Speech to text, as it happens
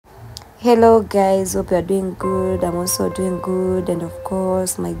Hello guys, hope you are doing good. I'm also doing good, and of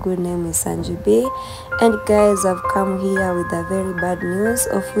course my good name is Sanjibi. And guys, I've come here with a very bad news,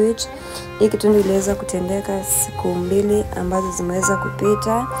 of which hii kitu iliweza kutendeka siku mbili ambazo zimeweza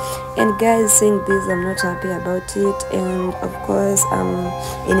kupita. And guys, saying this, I'm not happy about it, and of course I'm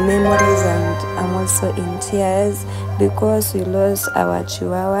in memories and I'm also in tears because we lost our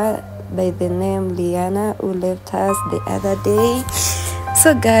chihuahua by the name Liana, who left us the other day.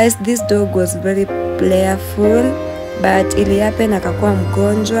 So guys, this dog was very playful, but ili happen akakuwa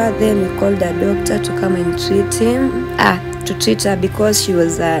mgonjwa. Then we called a doctor to come and treat her because she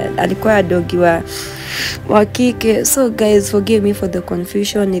was alikuwa a dog wa kike. So guys, forgive me for the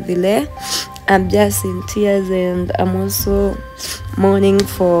confusion vile. I'm just in tears and I'm also mourning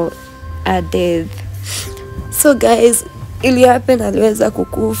for her death. So guys, ili happen aliweza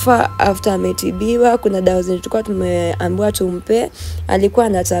kukufa after ametibiwa. Kuna dawa tulikuwa tumeambiwa tumpe, alikuwa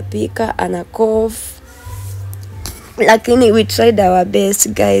anatapika, ana cough, lakini we tried our best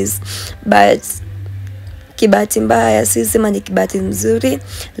guys, but kibahati mbaya, sisi ni kibahati mzuri,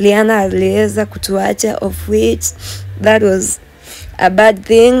 Liana aliweza kutuacha, of which that was a bad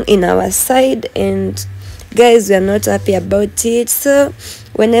thing in our side, and guys, we are not happy about it. So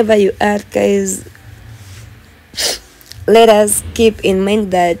whenever you are guys, let us keep in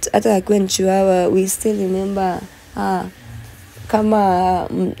mind that hata akiwa chihuahua, we still remember kama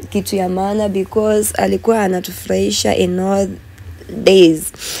kitu ya maana, because alikuwa anatufurahisha in all days.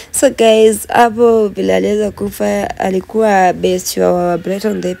 So guys, hapo vile aliweza kufa, alikuwa best wa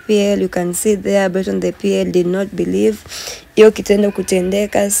Brighton the PL. You can see there, Brighton the PL did not believe hiyo kitendo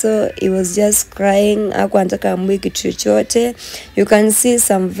kutendeka, so he was just crying. Hakuwa anataka amue kitu chochote. You can see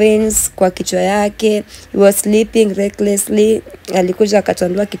some veins kwa kichwa yake. He was sleeping recklessly. Alikuja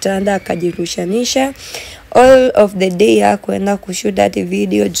akatandua kitanda akajirushanisha. All of the day hakuenda kushoot that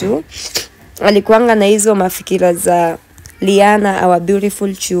video juu alikuanga na hizo mafikira za Liana, our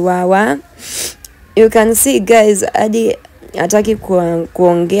beautiful chihuahua. You can see guys, hadi hataki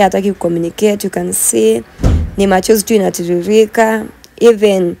kuongea, hataki communicate. You can see ni machozi tu inatiririka,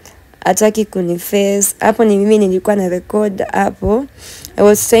 even hataki kuniface. Hapo ni mimi nilikuwa na record hapo. I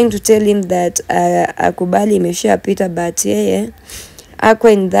was trying to tell him that akubali imeshapita, but yeye ako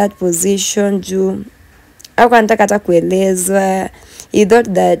in that position juu ako anataka hata kuelezwa. He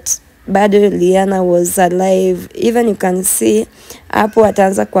thought that bado Liana was alive. Even you can see hapo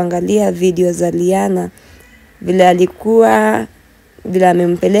ataanza kuangalia video za Liana vile alikuwa, vile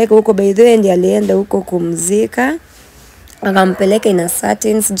amempeleka huko. By the way, ndiye alienda huko kumzika, akampeleka in a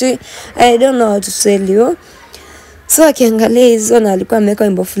certain sijui, I don't know how to tell you. So akiangalia hizo na alikuwa ameweka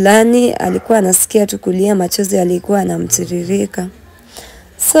wimbo fulani, alikuwa anasikia tu kulia, machozi alikuwa anamtiririka.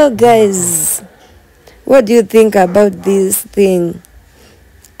 So guys, what do you think about this thing?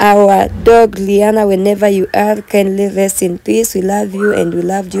 Our dog Liana, whenever you are, kindly rest in peace. We love you and we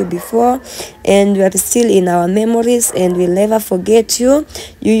loved you before, and you are still in our memories and we'll never forget you.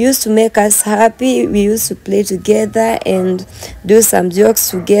 You used to make us happy. We used to play together and do some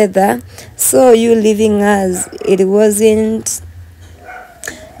jokes together. So you leaving us, it wasn't,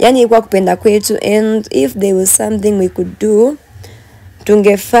 yani kwa kupenda kwetu, and if there was something we could do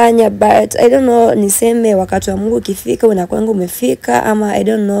tungefanya, but I don't know niseme wakati wa Mungu kifika unakuanga umefika, ama I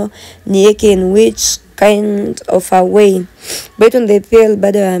don't know niweke in which kind of a way. But on the PL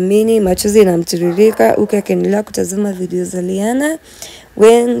bado amini, machozi inamtiririka huko, akiendelea kutazama video za Liana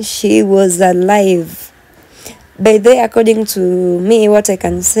when she was alive. By the way, according to me, what I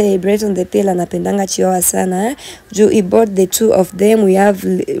can say, Brighton the PL anapendanga chihuahua sana. Juu he bought the two of them. We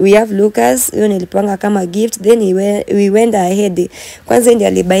have Lucas, hiyo nilipanga kama gift. Then we went ahead. Kwanza ndiye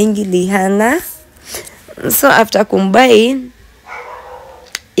alibaingi Liana. So after kumbai,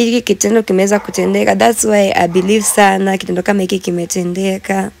 hiki kitendo kimeweza kutendeka. That's why I believe sana kitendo kama hiki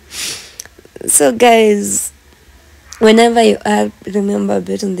kimetendeka. So guys, whenever you are, remember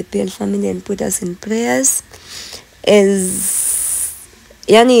Brighton the PL family and put us in prayers.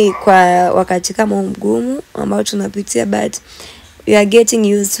 Yani kwa wakati kama mgumu ambao tunapitia, but we are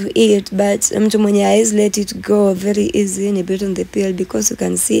getting used to it. But mtu mwenye eyes let it go very easy ni Brighton the PL, because you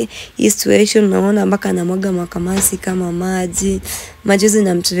can see his situation. Naona mpaka anamwaga makamasi kama machozi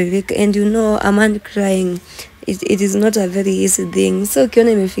na mtiririka, and you know a man crying, it is not a very easy thing. So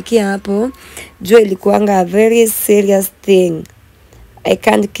ukiona imefikia hapo, jua ilikuanga a very serious thing. I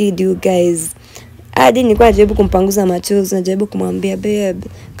can't kid you guys. Hadi nilikuwa najaribu kumpanguza machozi, najaribu kumwambia babe,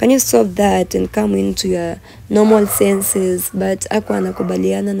 can you stop that and come into your normal senses, but hakuwa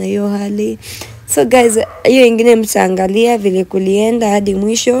anakubaliana na hiyo hali. So guys, hiyo ingine mtaangalia vile kulienda hadi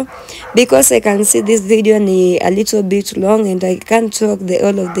mwisho, because I can see this video ni a little bit long and I can't talk the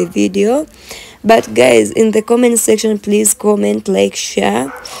all of the video. But guys, in the comment section, please comment, like,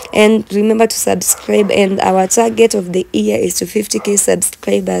 share, and remember to subscribe. And our target of the year is to 50k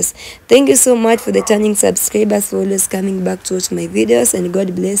subscribers. Thank you so much for the turning subscribers, for always coming back to watch my videos, and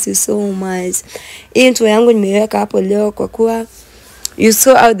God bless you so much. Hii intro yangu nimeweka hapo leo kwa kuwa you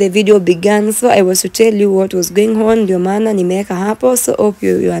saw how the video began, so I was to tell you what was going on, ndio maana nimeweka hapo. So hope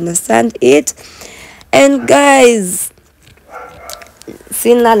you understand it. And guys,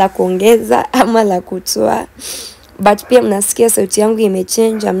 sina la kuongeza ama la kutoa, but pia mnasikia sauti yangu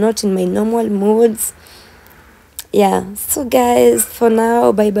imechange. I'm not in my normal moods. Yeah, so guys, for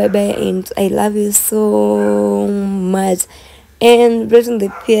now, bye and I love you so much. And Brighton the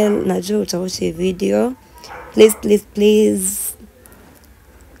PL, najua utawatch a video. Please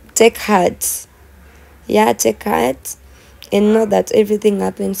take heart. Yeah, take heart and know that everything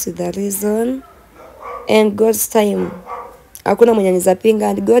happens with a reason, and God's time hakuna mwenye anaweza pinga,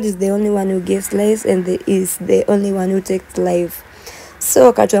 and God is the only one who gives life, and is the only one who takes life. So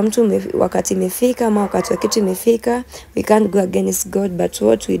wakati wa mtu wakati imefika, ama wakati wa kitu imefika, we can't go against God, but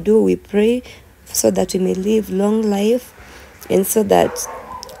what we do, we pray so that we may live long life, and so that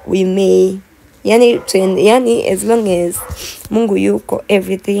we may yani as long as Mungu yuko,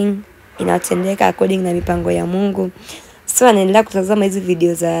 everything inatendeka according na mipango ya Mungu. So anaendelea kutazama hizi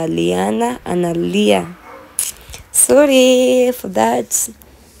video za Liana analia. Sorry for that,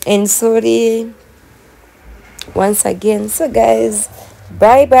 and sorry once again. So guys,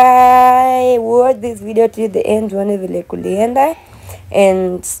 bye. Watch this video till the end, one vile kulienda,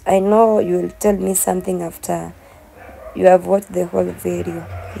 and I know you will tell me something after you have watched the whole video.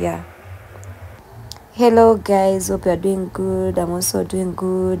 Yeah. Hello guys, hope you are doing good. I'm also doing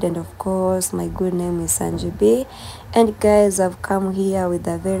good, and of course my good name is Sanjibi. And guys, I've come here with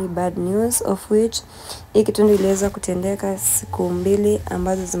a very bad news, of which ikitundu iliweza kutendeka siku mbili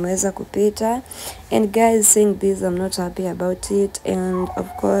ambazo zimeweza kupita. And guys, saying this, I'm not happy about it, and of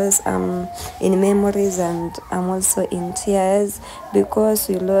course I'm in memories and I'm also in tears,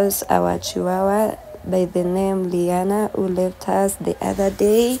 because we lost our chihuahua by the name Liana, who left us the other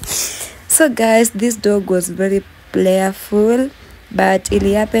day. So guys, this dog was very playful, but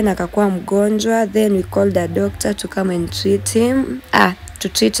ili happen akakuwa mgonjwa. Then we called a doctor to come and treat him. To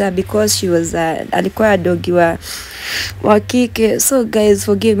treat her, because she was alikuwa dogi wa kike. So guys,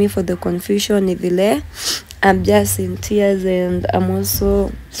 forgive me for the confusion ni vile. I'm just in tears, and I'm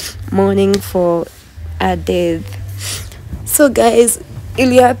also mourning for her death. So guys,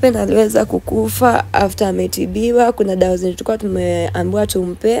 ili happen aliweza kukufa after ametibiwa. Kuna dawa zenye tulikuwa tumeambiwa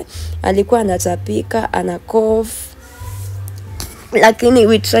tumpe, alikuwa anatapika, ana cough, lakini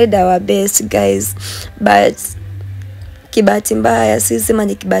we tried our best guys, but kibahati mbaya, sisi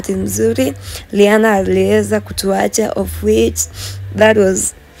ni kibahati mzuri, Liana aliweza kutuacha, of which that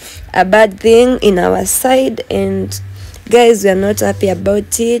was a bad thing in our side, and guys, we are not happy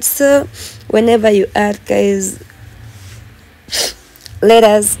about it. So whenever you are guys, let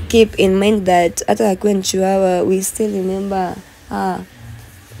us keep in mind that hata akiwa chihuahua, we still remember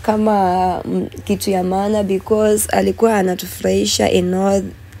kama kitu ya maana, because alikuwa anatufurahisha in all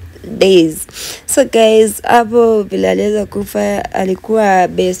days. So guys, hapo vile aliweza kufa, alikuwa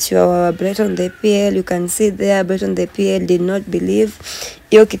best wa Brighton the PL. You can see there, Brighton the PL did not believe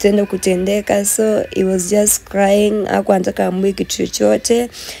hiyo kitendo kutendeka, so he was just crying. Hakuwa anataka amue kitu chochote.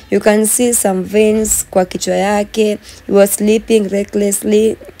 You can see some veins kwa kichwa yake. He was sleeping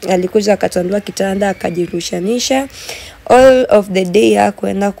recklessly. Alikuja akatandua kitanda akajirushanisha. All of the day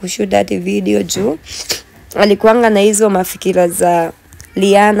hakuenda kushoot that video juu alikuanga na hizo mafikira za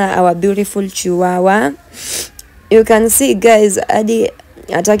Liana, our beautiful chihuahua. You can see guys, hadi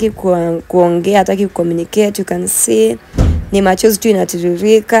hataki kuongea, hataki communicate. You can see ni machozi tu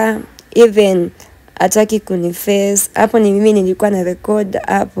inatiririka, even hataki kuniface. Hapo ni mimi nilikuwa na record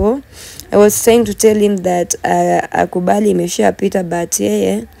hapo. I was trying to tell him that akubali imeshapita, but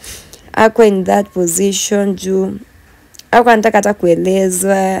yeye ako in that position juu ako anataka hata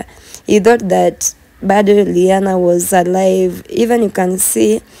kuelezwa. He thought that bado Liana was alive. Even you can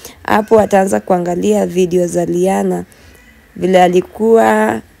see hapo ataanza kuangalia video za Liana vile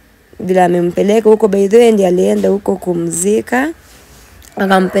alikuwa, vile amempeleka huko. By the way, ndiye alienda huko kumzika,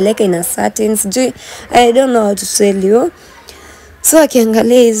 akampeleka in a certain sijui, I don't know how to tell you. So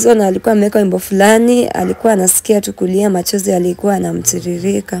akiangalia hizo, na alikuwa ameweka wimbo fulani, alikuwa anasikia tu kulia, machozi alikuwa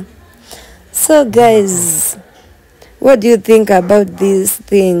anamtiririka. So guys, what do you think about this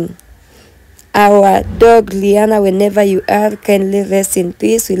thing? Our dog Liana, whenever you are, kindly rest in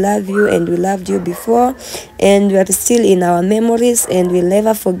peace. We love you and we loved you before, and you are still in our memories and we'll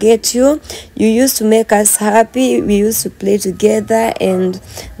never forget you. You used to make us happy. We used to play together and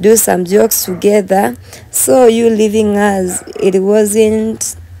do some jokes together. So you leaving us, it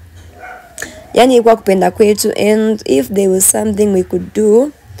wasn't, yani ilikuwa kupenda kwetu, and if there was something we could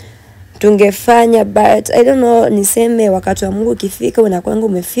do tungefanya, but I don't know niseme wakati wa Mungu ukifika unakuanga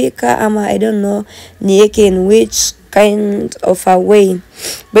umefika, ama I don't know niweke in which kind of a way.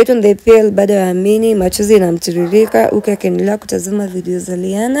 Brighton the Pearl bado yaamini, machozi inamtiririka huku akiendelea kutazama video za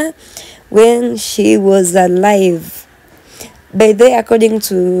Liana when she was alive. By the way, according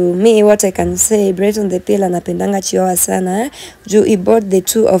to me, what I can say, Brighton the Pearl anapendanga Chihuahua sana. He bought the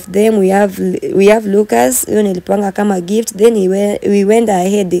two of them. We have Lucas, hiyo nilipanga kama gift. Then we went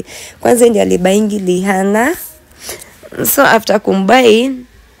ahead. Kwanza ndiye alibaingi Liana. So after kumbai,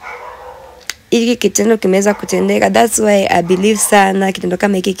 hiki kitendo kimeweza kutendeka. That's why I believe sana kitendo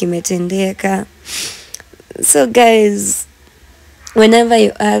kama hiki kimetendeka. So guys, whenever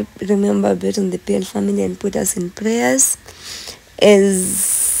you are, remember Brighton the Pearl family and put us in prayers.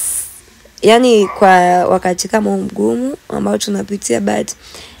 Yani kwa wakati kama mgumu ambao tunapitia, but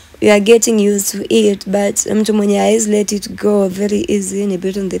we are getting used to it, but mtu mwenye eyes let it go very easy ni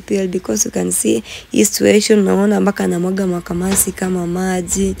Brighton the Pearl, because you can see his situation. Naona mpaka anamwaga makamasi kama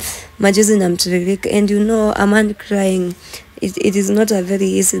maji zinamtiririka, and you know a man crying, it is not a very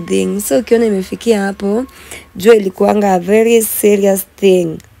easy thing. So ukiona imefikia hapo, jua ilikuanga a very serious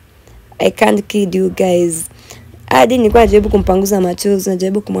thing. I can't kid you guys. Hadi nilikuwa najaribu kumpanguza machozi,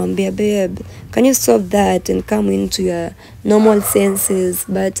 najaribu kumwambia babe, can you stop that and come into your normal senses,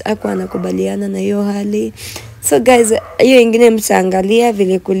 but hakuwa anakubaliana na hiyo hali. So guys, hiyo ingine mtaangalia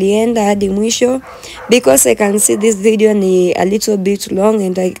vile kulienda hadi mwisho, because I can see this video ni a little bit long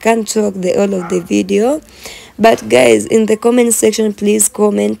and I can't talk the all of the video. But guys, in the comment section, please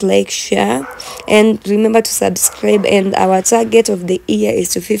comment, like, share, and remember to subscribe. And our target of the year is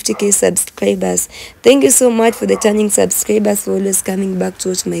to 50k subscribers. Thank you so much for the turning subscribers, for always coming back to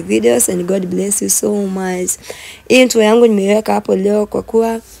watch my videos, and God bless you so much. Intro yangu nimeweka hapo leo kwa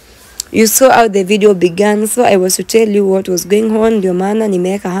kuwa you saw how the video began, so I was to tell you what was going on, ndio maana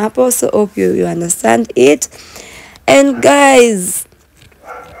nimeweka hapo. So hope you understand it. And guys,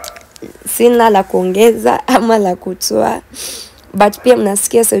 sina la kuongeza ama la kutoa, but pia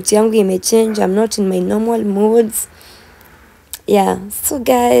mnasikia sauti yangu imechange. I'm not in my normal moods. Yeah, so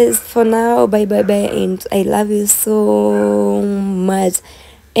guys, for now, bye and I love you so much.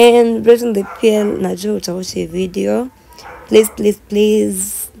 And Brighton the Pearl, najua utawatch a video.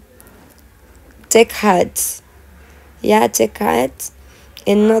 Please take heart. Yeah, take heart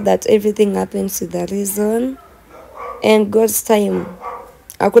and know that everything happens with a reason, and God's time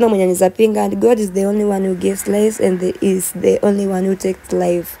hakuna mwenye anaweza, and God is the only one who gives life, and is the only one who takes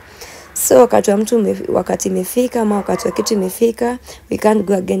life. So wakati wa mtu wakati imefika, ama wakati wa kitu imefika, we can't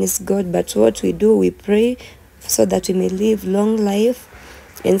go against God, but what we do, we pray so that we may live long life,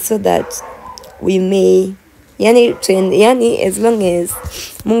 and so that we may yani as long as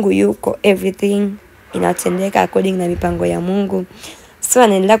Mungu yuko, everything inatendeka according na mipango ya Mungu. So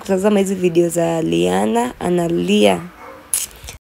anaendelea kutazama hizi video za Liana analia.